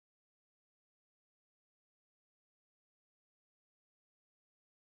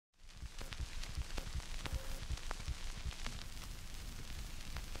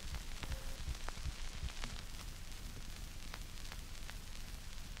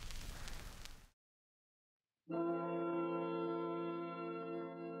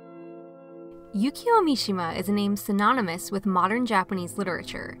Yukio Mishima is a name synonymous with modern Japanese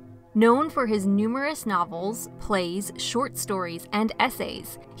literature. Known for his numerous novels, plays, short stories, and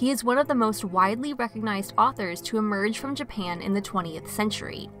essays, he is one of the most widely recognized authors to emerge from Japan in the 20th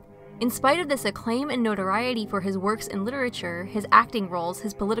century. In spite of this acclaim and notoriety for his works in literature, his acting roles,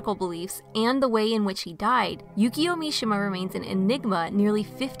 his political beliefs, and the way in which he died, Yukio Mishima remains an enigma nearly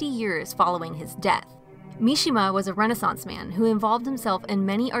 50 years following his death. Mishima was a Renaissance man who involved himself in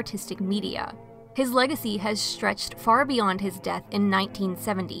many artistic media. His legacy has stretched far beyond his death in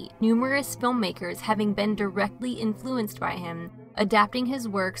 1970, numerous filmmakers having been directly influenced by him, adapting his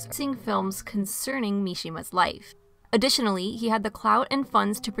works, seeing films concerning Mishima's life. Additionally, he had the clout and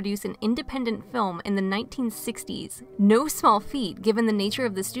funds to produce an independent film in the 1960s, no small feat given the nature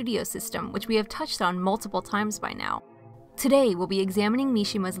of the studio system, which we have touched on multiple times by now. Today, we'll be examining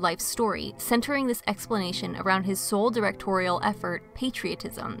Mishima's life story, centering this explanation around his sole directorial effort,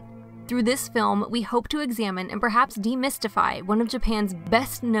 patriotism. Through this film, we hope to examine and perhaps demystify one of Japan's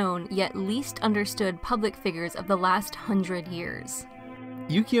best-known yet least understood public figures of the last 100 years.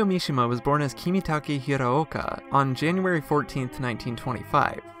 Yukio Mishima was born as Kimitake Hiraoka on January 14,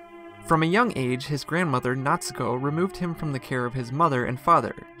 1925. From a young age, his grandmother, Natsuko, removed him from the care of his mother and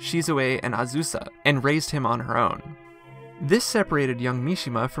father, Shizue and Azusa, and raised him on her own. This separated young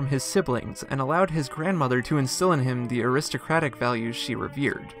Mishima from his siblings and allowed his grandmother to instill in him the aristocratic values she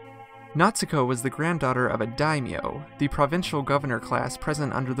revered. Natsuko was the granddaughter of a daimyo, the provincial governor class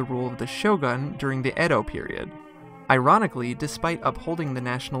present under the rule of the shogun during the Edo period. Ironically, despite upholding the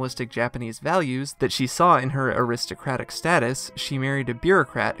nationalistic Japanese values that she saw in her aristocratic status, she married a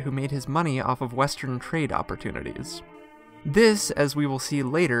bureaucrat who made his money off of Western trade opportunities. This, as we will see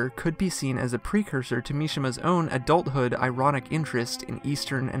later, could be seen as a precursor to Mishima's own adulthood ironic interest in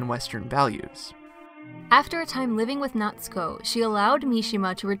Eastern and Western values. After a time living with Natsuko, she allowed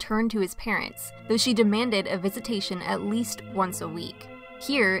Mishima to return to his parents, though she demanded a visitation at least once a week.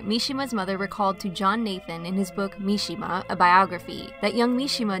 Here, Mishima's mother recalled to John Nathan in his book Mishima, a biography, that young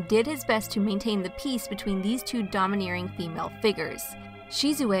Mishima did his best to maintain the peace between these two domineering female figures.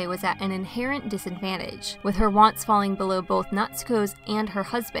 Shizue was at an inherent disadvantage, with her wants falling below both Natsuko's and her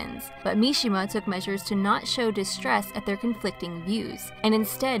husband's, but Mishima took measures to not show distress at their conflicting views, and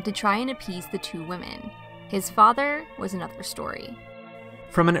instead to try and appease the two women. His father was another story.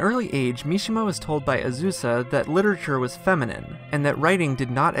 From an early age, Mishima was told by Azusa that literature was feminine, and that writing did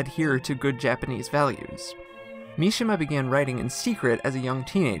not adhere to good Japanese values. Mishima began writing in secret as a young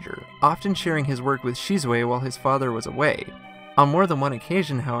teenager, often sharing his work with Shizue while his father was away. On more than one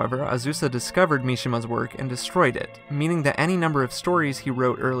occasion, however, Azusa discovered Mishima's work and destroyed it, meaning that any number of stories he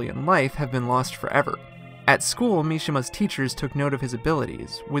wrote early in life have been lost forever. At school, Mishima's teachers took note of his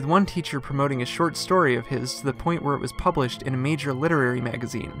abilities, with one teacher promoting a short story of his to the point where it was published in a major literary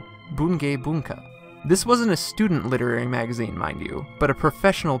magazine, Bunge Bunka. This wasn't a student literary magazine, mind you, but a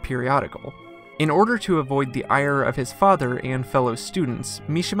professional periodical. In order to avoid the ire of his father and fellow students,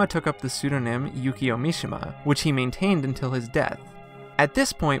 Mishima took up the pseudonym Yukio Mishima, which he maintained until his death. At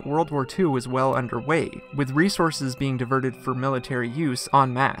this point, World War II was well underway, with resources being diverted for military use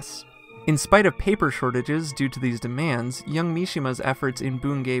en masse. In spite of paper shortages due to these demands, young Mishima's efforts in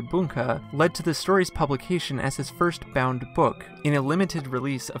Bunge Bunka led to the story's publication as his first bound book, in a limited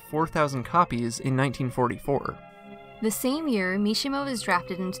release of 4,000 copies in 1944. The same year, Mishima was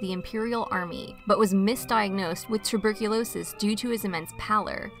drafted into the Imperial Army, but was misdiagnosed with tuberculosis due to his immense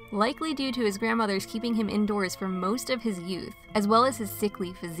pallor, likely due to his grandmother's keeping him indoors for most of his youth, as well as his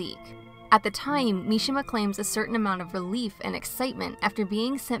sickly physique. At the time, Mishima claims a certain amount of relief and excitement after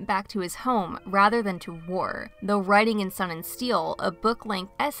being sent back to his home rather than to war, though writing in Sun and Steel, a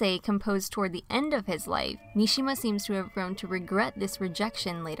book-length essay composed toward the end of his life, Mishima seems to have grown to regret this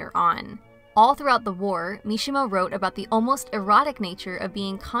rejection later on. All throughout the war, Mishima wrote about the almost erotic nature of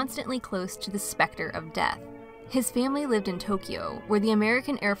being constantly close to the specter of death. His family lived in Tokyo, where the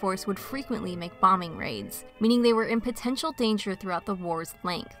American Air Force would frequently make bombing raids, meaning they were in potential danger throughout the war's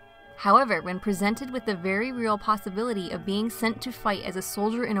length. However, when presented with the very real possibility of being sent to fight as a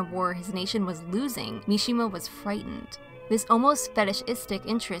soldier in a war his nation was losing, Mishima was frightened. This almost fetishistic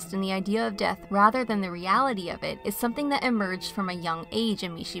interest in the idea of death rather than the reality of it is something that emerged from a young age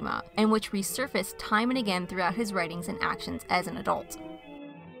in Mishima, and which resurfaced time and again throughout his writings and actions as an adult.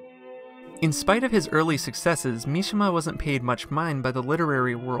 In spite of his early successes, Mishima wasn't paid much mind by the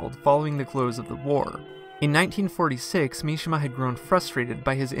literary world following the close of the war. In 1946, Mishima had grown frustrated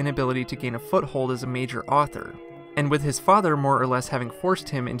by his inability to gain a foothold as a major author, and with his father more or less having forced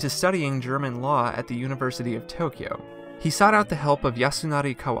him into studying German law at the University of Tokyo. He sought out the help of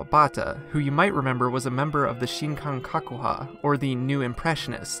Yasunari Kawabata, who you might remember was a member of the Shinkan Kakuha, or the New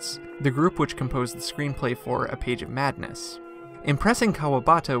Impressionists, the group which composed the screenplay for A Page of Madness. Impressing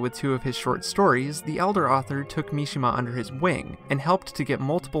Kawabata with 2 of his short stories, the elder author took Mishima under his wing, and helped to get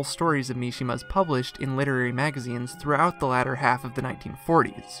multiple stories of Mishima's published in literary magazines throughout the latter half of the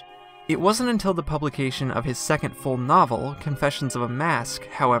 1940s. It wasn't until the publication of his second full novel, Confessions of a Mask,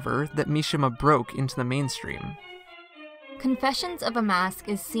 however, that Mishima broke into the mainstream. Confessions of a Mask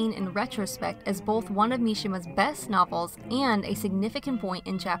is seen in retrospect as both one of Mishima's best novels and a significant point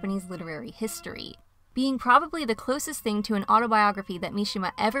in Japanese literary history. Being probably the closest thing to an autobiography that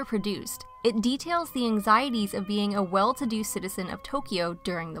Mishima ever produced, it details the anxieties of being a well-to-do citizen of Tokyo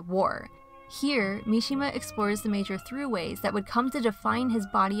during the war. Here, Mishima explores the major throughways that would come to define his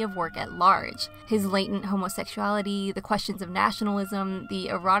body of work at large: his latent homosexuality, the questions of nationalism, the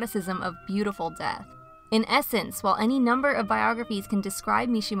eroticism of beautiful death. In essence, while any number of biographies can describe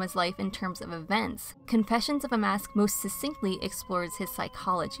Mishima's life in terms of events, Confessions of a Mask most succinctly explores his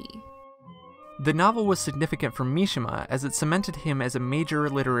psychology. The novel was significant for Mishima as it cemented him as a major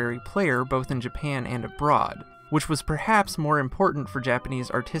literary player both in Japan and abroad, which was perhaps more important for Japanese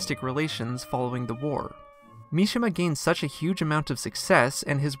artistic relations following the war. Mishima gained such a huge amount of success,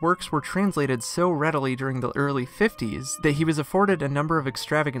 and his works were translated so readily during the early 50s that he was afforded a number of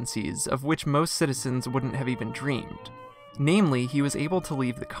extravagancies of which most citizens wouldn't have even dreamed. Namely, he was able to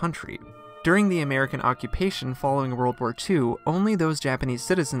leave the country. During the American occupation following World War II, only those Japanese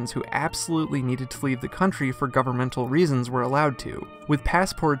citizens who absolutely needed to leave the country for governmental reasons were allowed to, with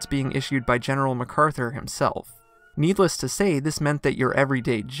passports being issued by General MacArthur himself. Needless to say, this meant that your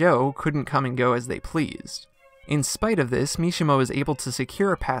everyday Joe couldn't come and go as they pleased. In spite of this, Mishima was able to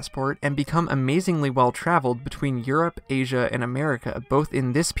secure a passport and become amazingly well-traveled between Europe, Asia, and America, both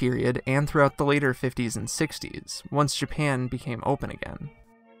in this period and throughout the later 50s and 60s, once Japan became open again.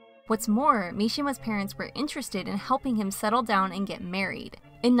 What's more, Mishima's parents were interested in helping him settle down and get married.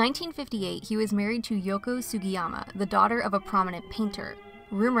 In 1958, he was married to Yoko Sugiyama, the daughter of a prominent painter.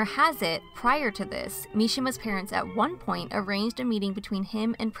 Rumor has it, prior to this, Mishima's parents at one point arranged a meeting between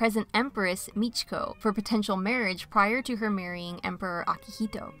him and present Empress Michiko for potential marriage prior to her marrying Emperor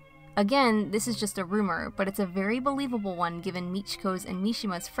Akihito. Again, this is just a rumor, but it's a very believable one given Michiko's and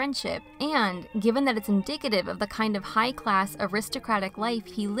Mishima's friendship, and given that it's indicative of the kind of high-class, aristocratic life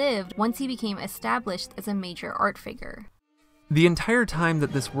he lived once he became established as a major art figure. The entire time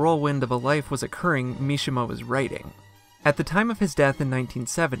that this whirlwind of a life was occurring, Mishima was writing. At the time of his death in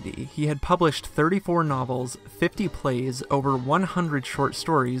 1970, he had published 34 novels, 50 plays, over 100 short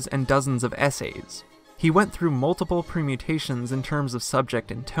stories, and dozens of essays. He went through multiple permutations in terms of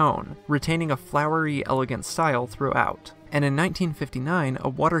subject and tone, retaining a flowery, elegant style throughout. And in 1959, a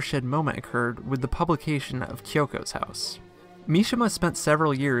watershed moment occurred with the publication of Kyoko's House. Mishima spent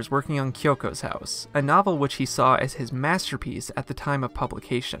several years working on Kyoko's House, a novel which he saw as his masterpiece at the time of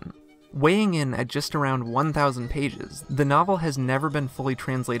publication. Weighing in at just around 1,000 pages, the novel has never been fully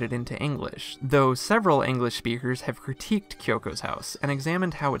translated into English, though several English speakers have critiqued Kyoko's House and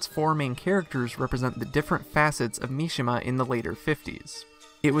examined how its 4 main characters represent the different facets of Mishima in the later 50s.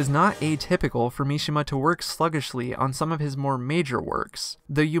 It was not atypical for Mishima to work sluggishly on some of his more major works,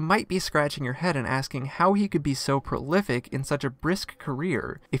 though you might be scratching your head and asking how he could be so prolific in such a brisk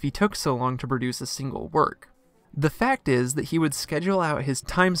career if he took so long to produce a single work. The fact is that he would schedule out his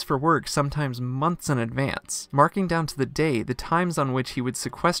times for work sometimes months in advance, marking down to the day the times on which he would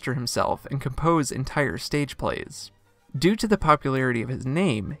sequester himself and compose entire stage plays. Due to the popularity of his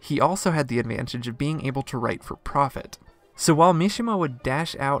name, he also had the advantage of being able to write for profit. So while Mishima would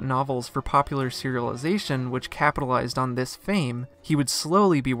dash out novels for popular serialization which capitalized on this fame, he would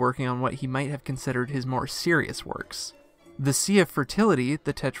slowly be working on what he might have considered his more serious works. The Sea of Fertility,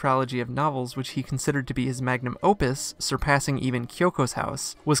 the tetralogy of novels which he considered to be his magnum opus, surpassing even Kyoko's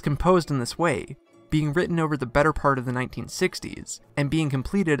House, was composed in this way, being written over the better part of the 1960s, and being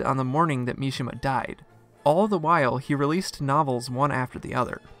completed on the morning that Mishima died. All the while, he released novels one after the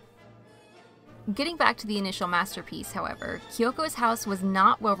other. Getting back to the initial masterpiece, however, Kyoko's House was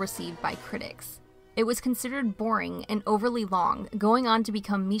not well received by critics. It was considered boring and overly long, going on to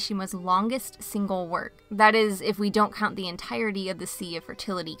become Mishima's longest single work. That is, if we don't count the entirety of the Sea of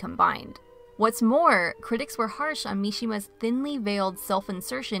Fertility combined. What's more, critics were harsh on Mishima's thinly veiled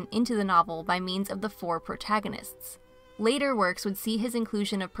self-insertion into the novel by means of the 4 protagonists. Later works would see his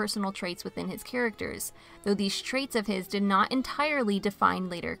inclusion of personal traits within his characters, though these traits of his did not entirely define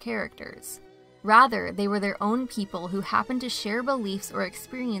later characters. Rather, they were their own people who happened to share beliefs or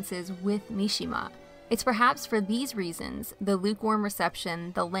experiences with Mishima. It's perhaps for these reasons, the lukewarm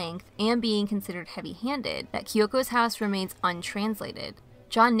reception, the length, and being considered heavy-handed, that Kyoko's house remains untranslated.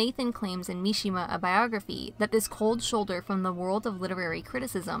 John Nathan claims in Mishima, a biography, that this cold shoulder from the world of literary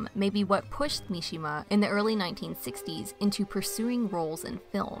criticism may be what pushed Mishima in the early 1960s into pursuing roles in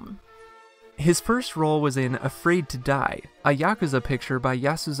film. His first role was in Afraid to Die, a Yakuza picture by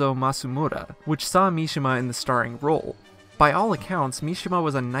Yasuzo Masumura, which saw Mishima in the starring role. By all accounts, Mishima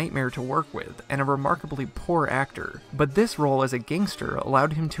was a nightmare to work with, and a remarkably poor actor, but this role as a gangster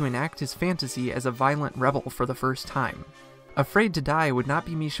allowed him to enact his fantasy as a violent rebel for the first time. Afraid to Die would not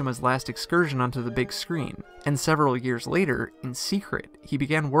be Mishima's last excursion onto the big screen, and several years later, in secret, he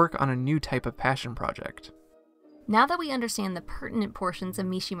began work on a new type of passion project. Now that we understand the pertinent portions of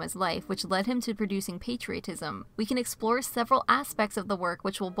Mishima's life which led him to producing Patriotism, we can explore several aspects of the work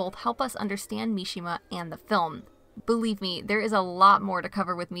which will both help us understand Mishima and the film. Believe me, there is a lot more to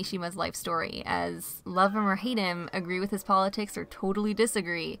cover with Mishima's life story, as love him or hate him, agree with his politics or totally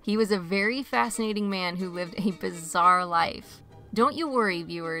disagree, he was a very fascinating man who lived a bizarre life. Don't you worry,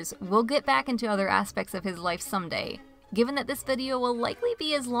 viewers, we'll get back into other aspects of his life someday. Given that this video will likely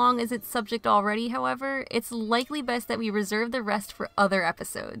be as long as its subject already, however, it's likely best that we reserve the rest for other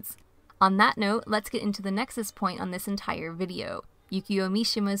episodes. On that note, let's get into the nexus point on this entire video, Yukio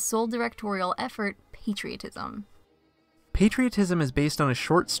Mishima's sole directorial effort, Patriotism. Patriotism is based on a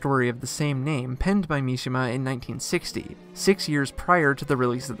short story of the same name penned by Mishima in 1960, 6 years prior to the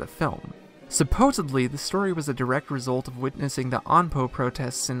release of the film. Supposedly, the story was a direct result of witnessing the Anpo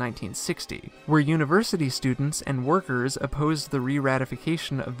protests in 1960, where university students and workers opposed the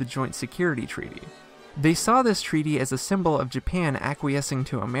re-ratification of the Joint Security Treaty. They saw this treaty as a symbol of Japan acquiescing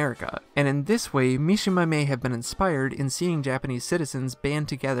to America, and in this way, Mishima may have been inspired in seeing Japanese citizens band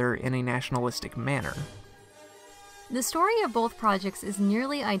together in a nationalistic manner. The story of both projects is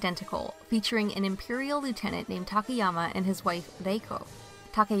nearly identical, featuring an imperial lieutenant named Takayama and his wife Reiko.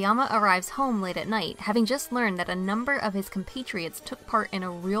 Takayama arrives home late at night, having just learned that a number of his compatriots took part in a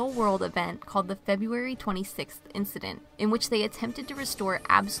real-world event called the February 26th Incident, in which they attempted to restore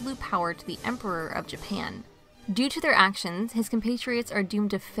absolute power to the Emperor of Japan. Due to their actions, his compatriots are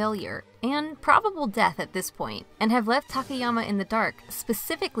doomed to failure, and probable death at this point, and have left Takayama in the dark,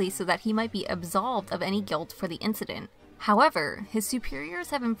 specifically so that he might be absolved of any guilt for the incident. However, his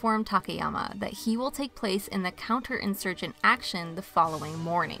superiors have informed Takayama that he will take place in the counter-insurgent action the following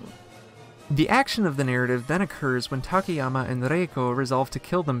morning. The action of the narrative then occurs when Takayama and Reiko resolve to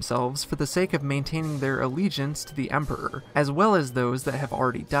kill themselves for the sake of maintaining their allegiance to the Emperor, as well as those that have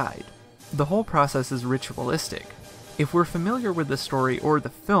already died. The whole process is ritualistic. If we're familiar with the story or the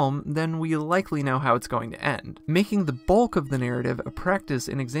film, then we likely know how it's going to end, making the bulk of the narrative a practice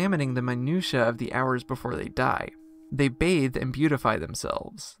in examining the minutiae of the hours before they die. They bathe and beautify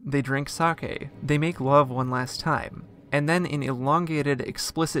themselves, they drink sake, they make love one last time, and then in elongated,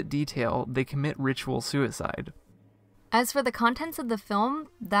 explicit detail, they commit ritual suicide. As for the contents of the film,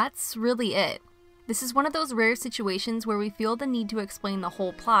 that's really it. This is one of those rare situations where we feel the need to explain the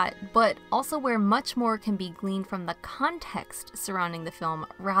whole plot, but also where much more can be gleaned from the context surrounding the film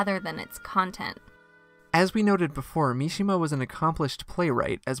rather than its content. As we noted before, Mishima was an accomplished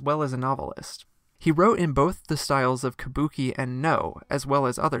playwright as well as a novelist. He wrote in both the styles of kabuki and no, as well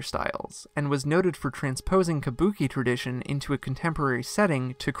as other styles, and was noted for transposing kabuki tradition into a contemporary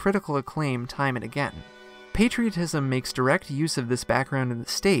setting to critical acclaim time and again. Patriotism makes direct use of this background in the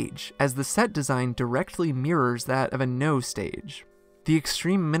stage, as the set design directly mirrors that of a no stage. The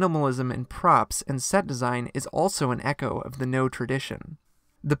extreme minimalism in props and set design is also an echo of the no tradition.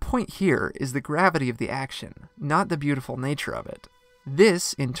 The point here is the gravity of the action, not the beautiful nature of it.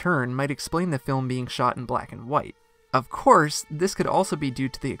 This, in turn, might explain the film being shot in black and white. Of course, this could also be due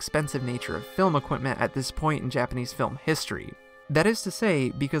to the expensive nature of film equipment at this point in Japanese film history. That is to say,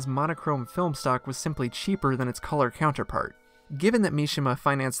 because monochrome film stock was simply cheaper than its color counterpart. Given that Mishima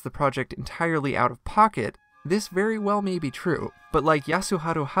financed the project entirely out of pocket, this very well may be true, but like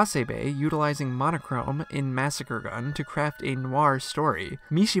Yasuharu Hasebe utilizing monochrome in Massacre Gun to craft a noir story,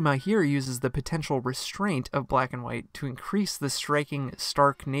 Mishima here uses the potential restraint of black and white to increase the striking,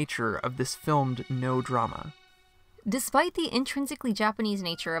 stark nature of this filmed no drama. Despite the intrinsically Japanese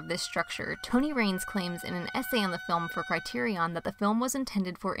nature of this structure, Tony Raines claims in an essay on the film for Criterion that the film was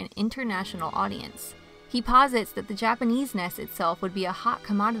intended for an international audience. He posits that the Japanese-ness itself would be a hot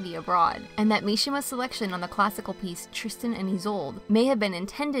commodity abroad, and that Mishima's selection on the classical piece Tristan and Isolde may have been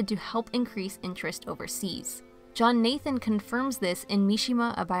intended to help increase interest overseas. John Nathan confirms this in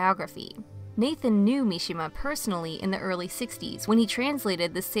Mishima, a biography. Nathan knew Mishima personally in the early 60s when he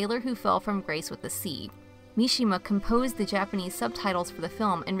translated The Sailor Who Fell from Grace with the Sea. Mishima composed the Japanese subtitles for the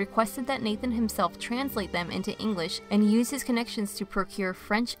film and requested that Nathan himself translate them into English and use his connections to procure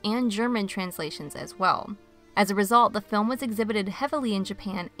French and German translations as well. As a result, the film was exhibited heavily in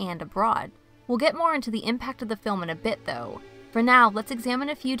Japan and abroad. We'll get more into the impact of the film in a bit though. For now, let's examine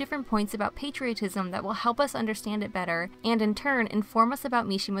a few different points about patriotism that will help us understand it better and in turn inform us about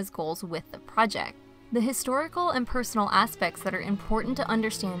Mishima's goals with the project. The historical and personal aspects that are important to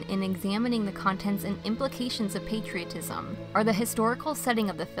understand in examining the contents and implications of patriotism are the historical setting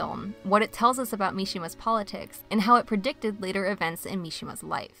of the film, what it tells us about Mishima's politics, and how it predicted later events in Mishima's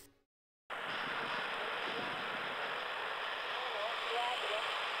life.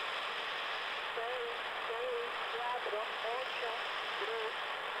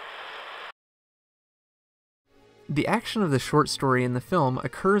 The action of the short story in the film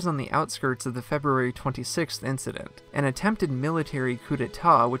occurs on the outskirts of the February 26th incident, an attempted military coup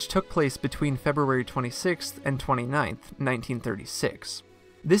d'etat which took place between February 26th and 29th, 1936.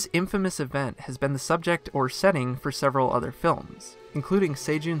 This infamous event has been the subject or setting for several other films, including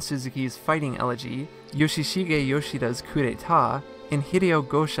Seijun Suzuki's Fighting Elegy, Yoshishige Yoshida's coup d'etat, and Hideo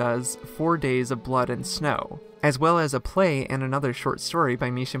Gosha's 4 Days of Blood and Snow, as well as a play and another short story by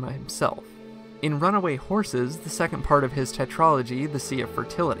Mishima himself. In Runaway Horses, the second part of his tetralogy, The Sea of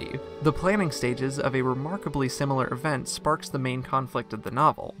Fertility, the planning stages of a remarkably similar event sparks the main conflict of the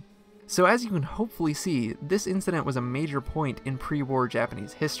novel. So as you can hopefully see, this incident was a major point in pre-war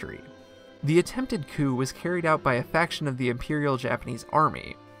Japanese history. The attempted coup was carried out by a faction of the Imperial Japanese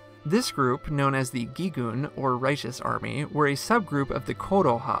Army. This group, known as the Gigun, or Righteous Army, were a subgroup of the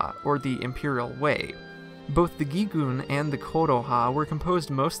Kodoha, or the Imperial Way. Both the Gigun and the Kodoha were composed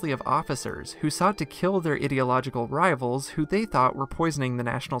mostly of officers who sought to kill their ideological rivals who they thought were poisoning the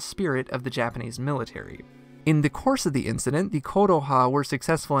national spirit of the Japanese military. In the course of the incident, the Kodoha were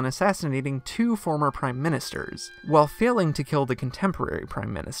successful in assassinating 2 former prime ministers, while failing to kill the contemporary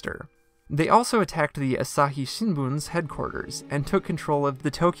prime minister. They also attacked the Asahi Shimbun's headquarters and took control of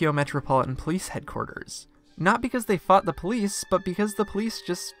the Tokyo Metropolitan Police headquarters. Not because they fought the police, but because the police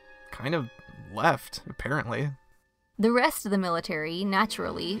just kind of left, apparently. The rest of the military,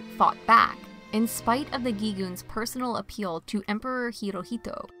 naturally, fought back. In spite of the Gigun's personal appeal to Emperor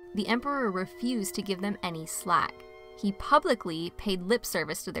Hirohito, the emperor refused to give them any slack. He publicly paid lip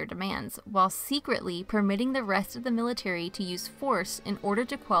service to their demands, while secretly permitting the rest of the military to use force in order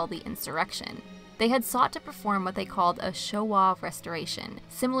to quell the insurrection. They had sought to perform what they called a Showa restoration,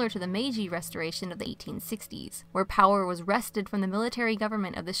 similar to the Meiji restoration of the 1860s, where power was wrested from the military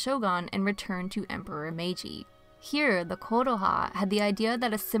government of the shogun and returned to Emperor Meiji. Here, the Kodoha had the idea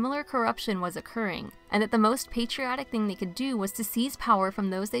that a similar corruption was occurring, and that the most patriotic thing they could do was to seize power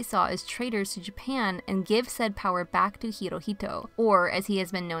from those they saw as traitors to Japan and give said power back to Hirohito, or, as he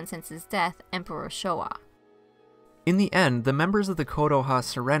has been known since his death, Emperor Showa. In the end, the members of the Kodoha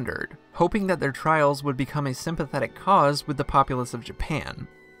surrendered, hoping that their trials would become a sympathetic cause with the populace of Japan.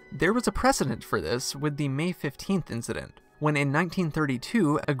 There was a precedent for this with the May 15th incident, when in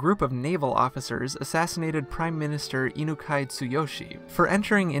 1932 a group of naval officers assassinated Prime Minister Inukai Tsuyoshi for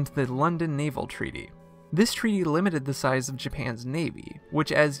entering into the London Naval Treaty. This treaty limited the size of Japan's navy,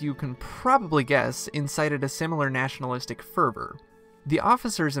 which, as you can probably guess, incited a similar nationalistic fervor. The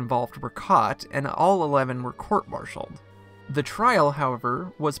officers involved were caught, and all 11 were court-martialed. The trial,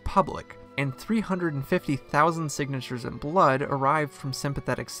 however, was public, and 350,000 signatures in blood arrived from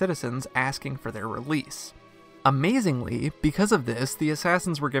sympathetic citizens asking for their release. Amazingly, because of this, the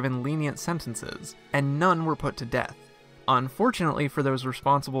assassins were given lenient sentences, and none were put to death. Unfortunately for those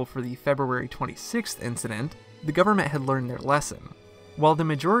responsible for the February 26th incident, the government had learned their lesson. While the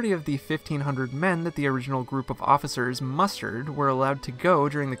majority of the 1,500 men that the original group of officers mustered were allowed to go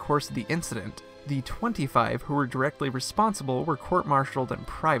during the course of the incident, the 25 who were directly responsible were court-martialed in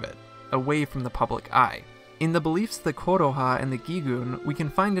private, away from the public eye. In the beliefs of the Kodoha and the Gigun, we can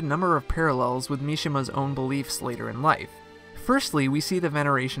find a number of parallels with Mishima's own beliefs later in life. Firstly, we see the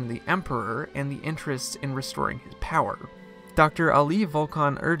veneration of the emperor and the interest in restoring his power. Dr. Ali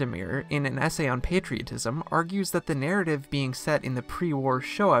Volkan Erdemir, in an essay on patriotism, argues that the narrative being set in the pre-war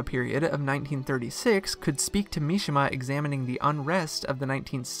Showa period of 1936 could speak to Mishima examining the unrest of the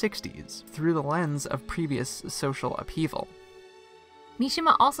 1960s through the lens of previous social upheaval.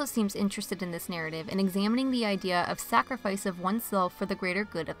 Mishima also seems interested in this narrative in examining the idea of sacrifice of oneself for the greater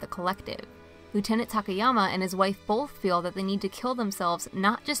good of the collective. Lieutenant Takayama and his wife both feel that they need to kill themselves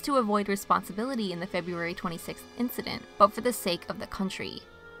not just to avoid responsibility in the February 26th incident, but for the sake of the country.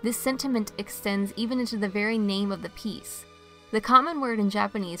 This sentiment extends even into the very name of the piece. The common word in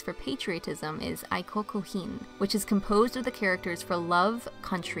Japanese for patriotism is aikoku-hin, which is composed of the characters for love,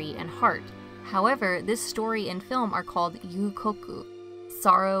 country, and heart. However, this story and film are called Yukoku,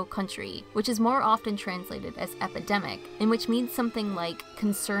 sorrow country, which is more often translated as epidemic, and which means something like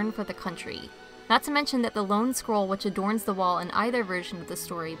concern for the country. Not to mention that the lone scroll which adorns the wall in either version of the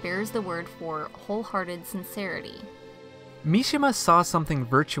story bears the word for wholehearted sincerity. Mishima saw something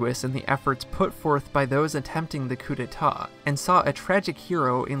virtuous in the efforts put forth by those attempting the coup d'etat, and saw a tragic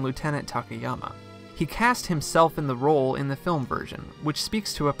hero in Lieutenant Takayama. He cast himself in the role in the film version, which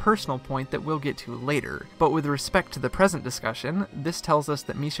speaks to a personal point that we'll get to later, but with respect to the present discussion, this tells us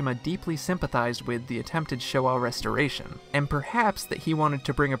that Mishima deeply sympathized with the attempted Showa restoration, and perhaps that he wanted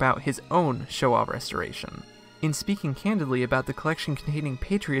to bring about his own Showa restoration. In speaking candidly about the collection containing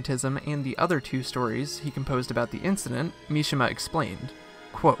patriotism and the other two stories he composed about the incident, Mishima explained,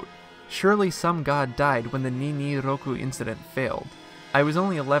 quote, "Surely some god died when the Nini Roku incident failed. I was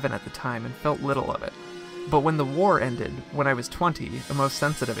only 11 at the time and felt little of it. But when the war ended, when I was 20, a most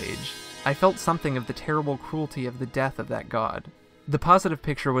sensitive age, I felt something of the terrible cruelty of the death of that god. The positive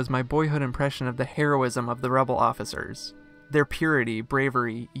picture was my boyhood impression of the heroism of the rebel officers. Their purity,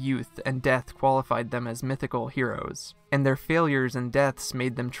 bravery, youth, and death qualified them as mythical heroes, and their failures and deaths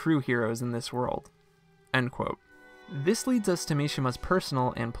made them true heroes in this world." End quote. This leads us to Mishima's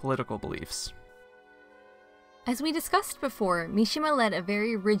personal and political beliefs. As we discussed before, Mishima led a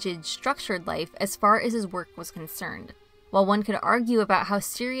very rigid, structured life as far as his work was concerned. While one could argue about how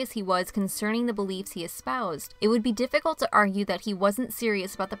serious he was concerning the beliefs he espoused, it would be difficult to argue that he wasn't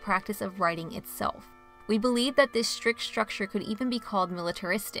serious about the practice of writing itself. We believe that this strict structure could even be called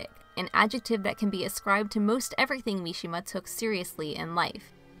militaristic, an adjective that can be ascribed to most everything Mishima took seriously in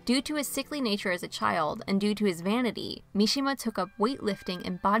life. Due to his sickly nature as a child, and due to his vanity, Mishima took up weightlifting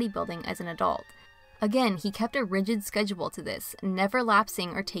and bodybuilding as an adult. Again, he kept a rigid schedule to this, never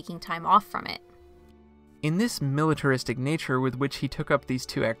lapsing or taking time off from it. In this militaristic nature with which he took up these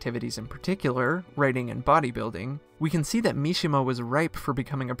two activities in particular, writing and bodybuilding, we can see that Mishima was ripe for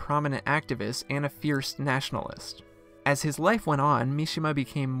becoming a prominent activist and a fierce nationalist. As his life went on, Mishima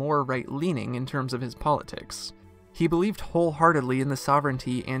became more right-leaning in terms of his politics. He believed wholeheartedly in the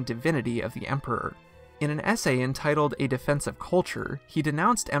sovereignty and divinity of the emperor. In an essay entitled A Defense of Culture, he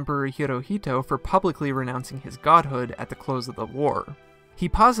denounced Emperor Hirohito for publicly renouncing his godhood at the close of the war. He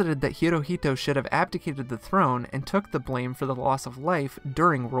posited that Hirohito should have abdicated the throne and took the blame for the loss of life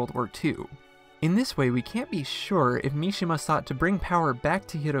during World War II. In this way, we can't be sure if Mishima sought to bring power back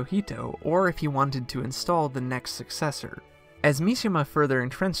to Hirohito or if he wanted to install the next successor. As Mishima further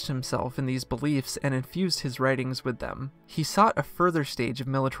entrenched himself in these beliefs and infused his writings with them, he sought a further stage of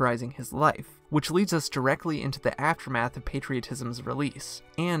militarizing his life, which leads us directly into the aftermath of patriotism's release,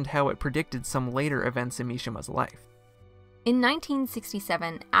 and how it predicted some later events in Mishima's life. In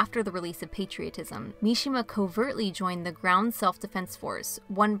 1967, after the release of patriotism, Mishima covertly joined the Ground Self-Defense Force,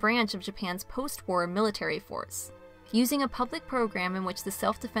 one branch of Japan's post-war military force. Using a public program in which the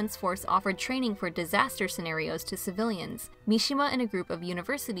Self-Defense Force offered training for disaster scenarios to civilians, Mishima and a group of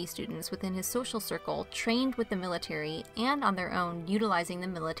university students within his social circle trained with the military and on their own utilizing the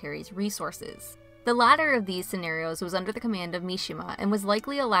military's resources. The latter of these scenarios was under the command of Mishima and was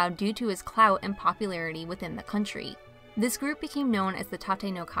likely allowed due to his clout and popularity within the country. This group became known as the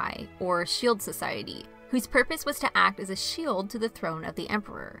Tate no Kai, or Shield Society, whose purpose was to act as a shield to the throne of the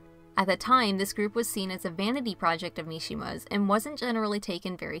emperor. At the time, this group was seen as a vanity project of Mishima's and wasn't generally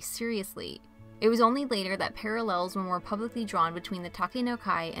taken very seriously. It was only later that parallels were more publicly drawn between the Take no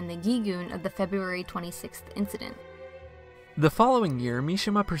Kai and the Gigun of the February 26th incident. The following year,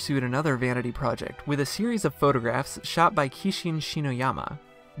 Mishima pursued another vanity project with a series of photographs shot by Kishin Shinoyama.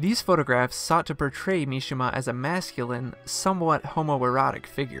 These photographs sought to portray Mishima as a masculine, somewhat homoerotic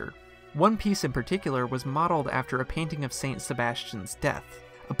figure. One piece in particular was modeled after a painting of Saint Sebastian's death,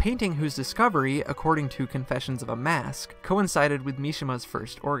 a painting whose discovery, according to Confessions of a Mask, coincided with Mishima's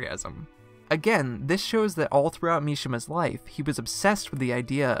first orgasm. Again, this shows that all throughout Mishima's life, he was obsessed with the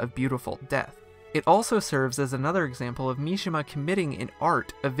idea of beautiful death. It also serves as another example of Mishima committing in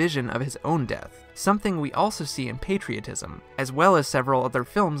art a vision of his own death, something we also see in Patriotism, as well as several other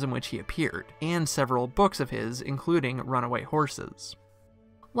films in which he appeared, and several books of his, including Runaway Horses.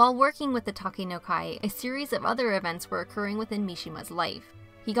 While working with the Take no Kai, a series of other events were occurring within Mishima's life.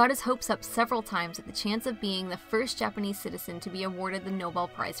 He got his hopes up several times at the chance of being the first Japanese citizen to be awarded the Nobel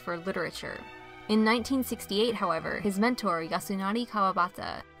Prize for Literature. In 1968, however, his mentor, Yasunari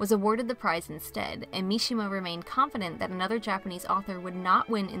Kawabata, was awarded the prize instead, and Mishima remained confident that another Japanese author would not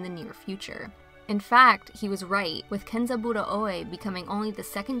win in the near future. In fact, he was right, with Kenzaburo Oe becoming only the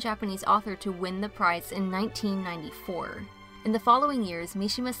second Japanese author to win the prize in 1994. In the following years,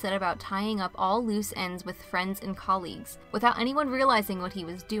 Mishima set about tying up all loose ends with friends and colleagues, without anyone realizing what he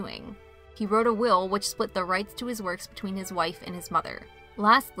was doing. He wrote a will which split the rights to his works between his wife and his mother.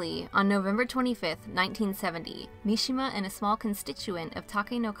 Lastly, on November 25, 1970, Mishima and a small constituent of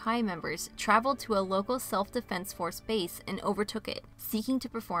Take-no-kai members traveled to a local self-defense force base and overtook it, seeking to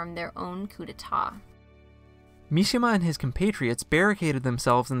perform their own coup d'etat. Mishima and his compatriots barricaded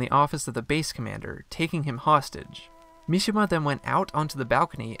themselves in the office of the base commander, taking him hostage. Mishima then went out onto the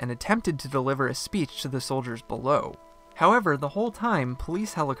balcony and attempted to deliver a speech to the soldiers below. However, the whole time,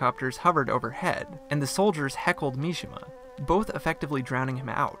 police helicopters hovered overhead, and the soldiers heckled Mishima, both effectively drowning him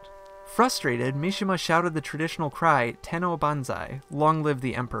out. Frustrated, Mishima shouted the traditional cry, "Tenno Banzai," long live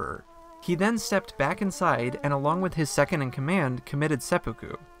the emperor. He then stepped back inside and along with his second-in-command committed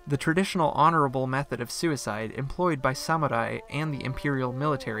seppuku, the traditional honorable method of suicide employed by samurai and the imperial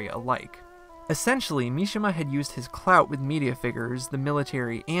military alike. Essentially, Mishima had used his clout with media figures, the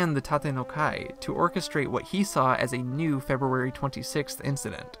military, and the Tate-no-kai to orchestrate what he saw as a new February 26th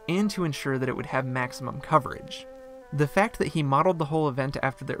incident, and to ensure that it would have maximum coverage. The fact that he modeled the whole event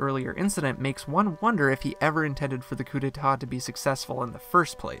after the earlier incident makes one wonder if he ever intended for the coup d'etat to be successful in the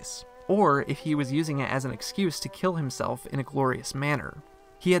first place, or if he was using it as an excuse to kill himself in a glorious manner.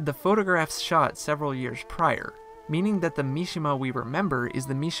 He had the photographs shot several years prior, meaning that the Mishima we remember is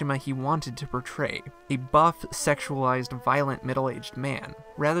the Mishima he wanted to portray, a buff, sexualized, violent middle-aged man,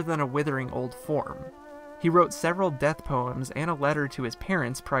 rather than a withering old form. He wrote several death poems and a letter to his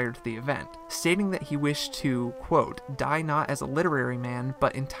parents prior to the event, stating that he wished to, quote, die not as a literary man,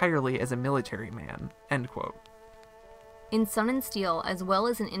 but entirely as a military man, end quote. In Sun and Steel, as well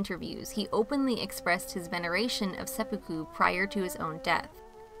as in interviews, he openly expressed his veneration of seppuku prior to his own death.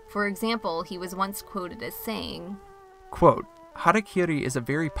 For example, he was once quoted as saying, quote, hara-kiri is a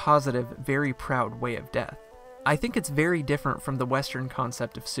very positive, very proud way of death. I think it's very different from the Western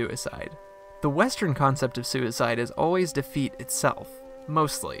concept of suicide. The Western concept of suicide is always defeat itself,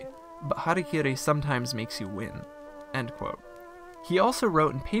 mostly, but hara-kiri sometimes makes you win, end quote. He also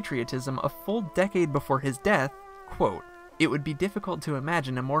wrote in Patriotism a full decade before his death, quote, it would be difficult to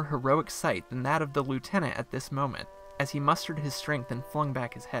imagine a more heroic sight than that of the lieutenant at this moment, as he mustered his strength and flung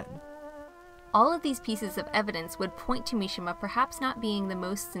back his head. All of these pieces of evidence would point to Mishima perhaps not being the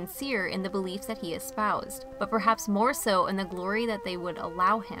most sincere in the beliefs that he espoused, but perhaps more so in the glory that they would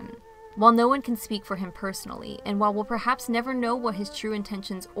allow him. While no one can speak for him personally, and while we'll perhaps never know what his true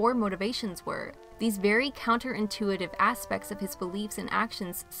intentions or motivations were, these very counterintuitive aspects of his beliefs and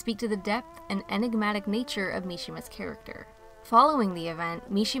actions speak to the depth and enigmatic nature of Mishima's character. Following the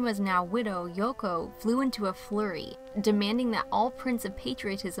event, Mishima's now widow, Yoko, flew into a flurry, demanding that all prints of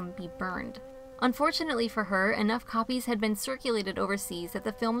patriotism be burned. Unfortunately for her, enough copies had been circulated overseas that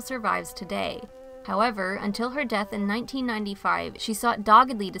the film survives today. However, until her death in 1995, she sought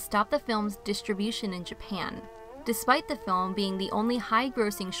doggedly to stop the film's distribution in Japan. Despite the film being the only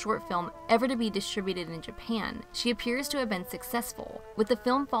high-grossing short film ever to be distributed in Japan, she appears to have been successful, with the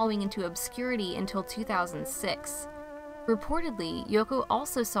film falling into obscurity until 2006. Reportedly, Yoko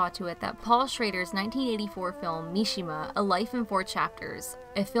also saw to it that Paul Schrader's 1984 film Mishima, A Life in 4 Chapters,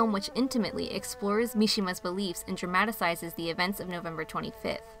 a film which intimately explores Mishima's beliefs and dramatizes the events of November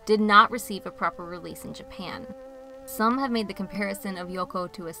 25th, did not receive a proper release in Japan. Some have made the comparison of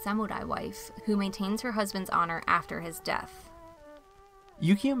Yoko to a samurai wife, who maintains her husband's honor after his death.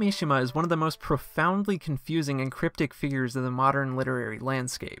 Yukio Mishima is one of the most profoundly confusing and cryptic figures of the modern literary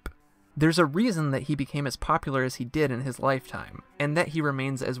landscape. There's a reason that he became as popular as he did in his lifetime, and that he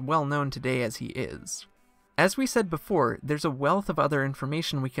remains as well known today as he is. As we said before, there's a wealth of other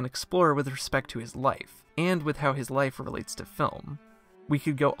information we can explore with respect to his life, and with how his life relates to film. We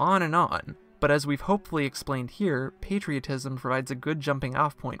could go on, but as we've hopefully explained here, patriotism provides a good jumping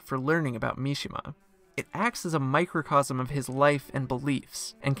off point for learning about Mishima. It acts as a microcosm of his life and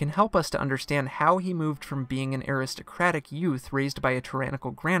beliefs, and can help us to understand how he moved from being an aristocratic youth raised by a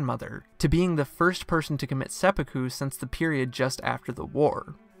tyrannical grandmother, to being the first person to commit seppuku since the period just after the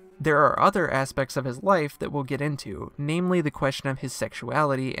war. There are other aspects of his life that we'll get into, namely the question of his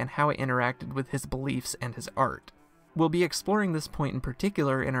sexuality and how it interacted with his beliefs and his art. We'll be exploring this point in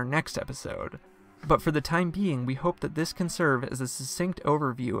particular in our next episode, but for the time being we hope that this can serve as a succinct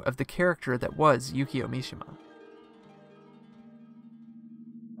overview of the character that was Yukio Mishima.